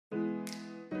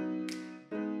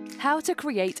How to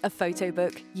create a photo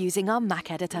book using our Mac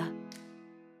editor.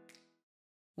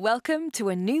 Welcome to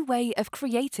a new way of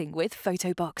creating with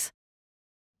Photobox.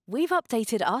 We've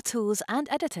updated our tools and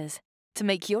editors to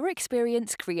make your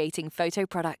experience creating photo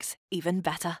products even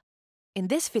better. In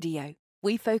this video,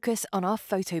 we focus on our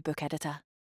photo book editor.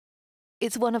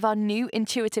 It's one of our new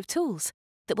intuitive tools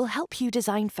that will help you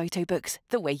design photo books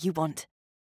the way you want.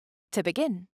 To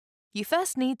begin, you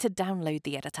first need to download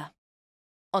the editor.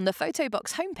 On the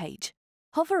Photobox homepage,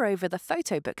 hover over the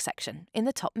Photo Book section in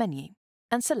the top menu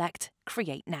and select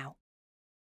Create Now.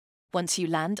 Once you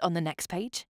land on the next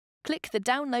page, click the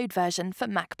Download Version for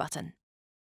Mac button.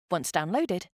 Once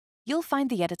downloaded, you'll find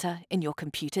the editor in your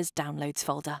computer's Downloads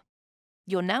folder.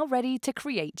 You're now ready to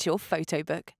create your photo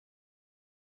book.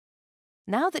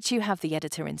 Now that you have the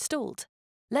editor installed,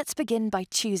 let's begin by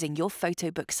choosing your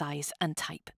photo book size and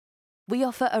type. We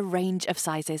offer a range of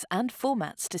sizes and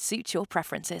formats to suit your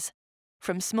preferences,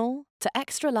 from small to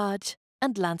extra large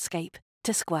and landscape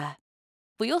to square.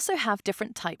 We also have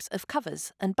different types of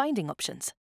covers and binding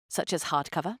options, such as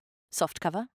hardcover,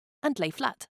 softcover, and lay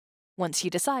flat. Once you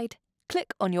decide,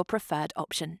 click on your preferred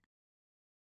option.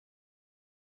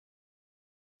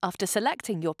 After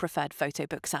selecting your preferred photo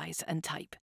book size and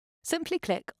type, simply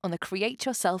click on the Create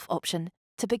Yourself option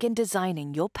to begin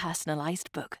designing your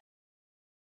personalized book.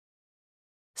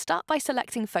 Start by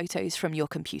selecting photos from your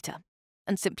computer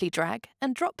and simply drag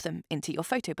and drop them into your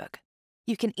photo book.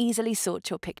 You can easily sort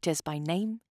your pictures by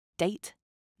name, date,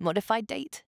 modified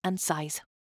date, and size.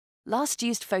 Last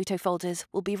used photo folders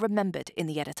will be remembered in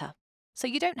the editor, so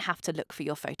you don't have to look for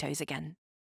your photos again.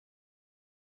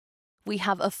 We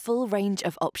have a full range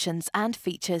of options and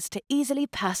features to easily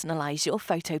personalize your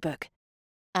photo book.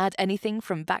 Add anything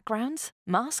from backgrounds,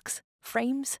 masks,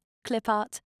 frames, clip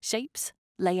art, shapes,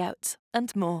 layouts,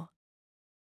 and more.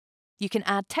 You can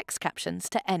add text captions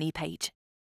to any page,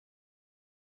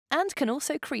 and can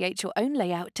also create your own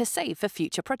layout to save for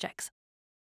future projects.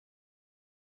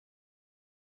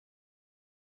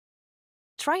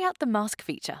 Try out the mask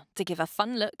feature to give a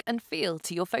fun look and feel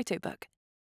to your photo book.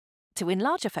 To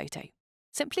enlarge a photo,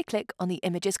 simply click on the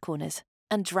image's corners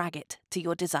and drag it to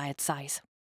your desired size.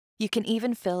 You can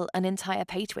even fill an entire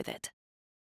page with it.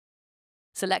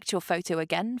 Select your photo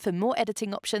again for more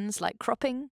editing options like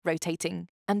cropping, rotating,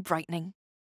 and brightening.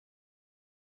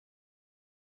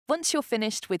 Once you're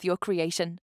finished with your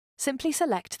creation, simply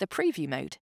select the preview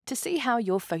mode to see how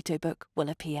your photo book will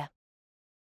appear.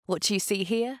 What you see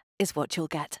here is what you'll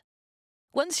get.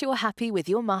 Once you're happy with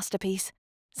your masterpiece,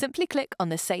 simply click on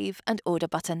the Save and Order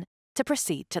button to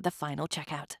proceed to the final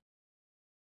checkout.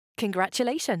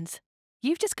 Congratulations!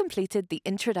 You've just completed the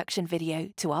introduction video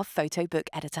to our photo book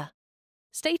editor.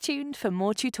 Stay tuned for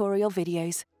more tutorial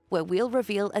videos where we'll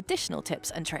reveal additional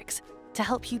tips and tricks to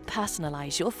help you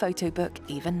personalize your photo book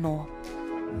even more.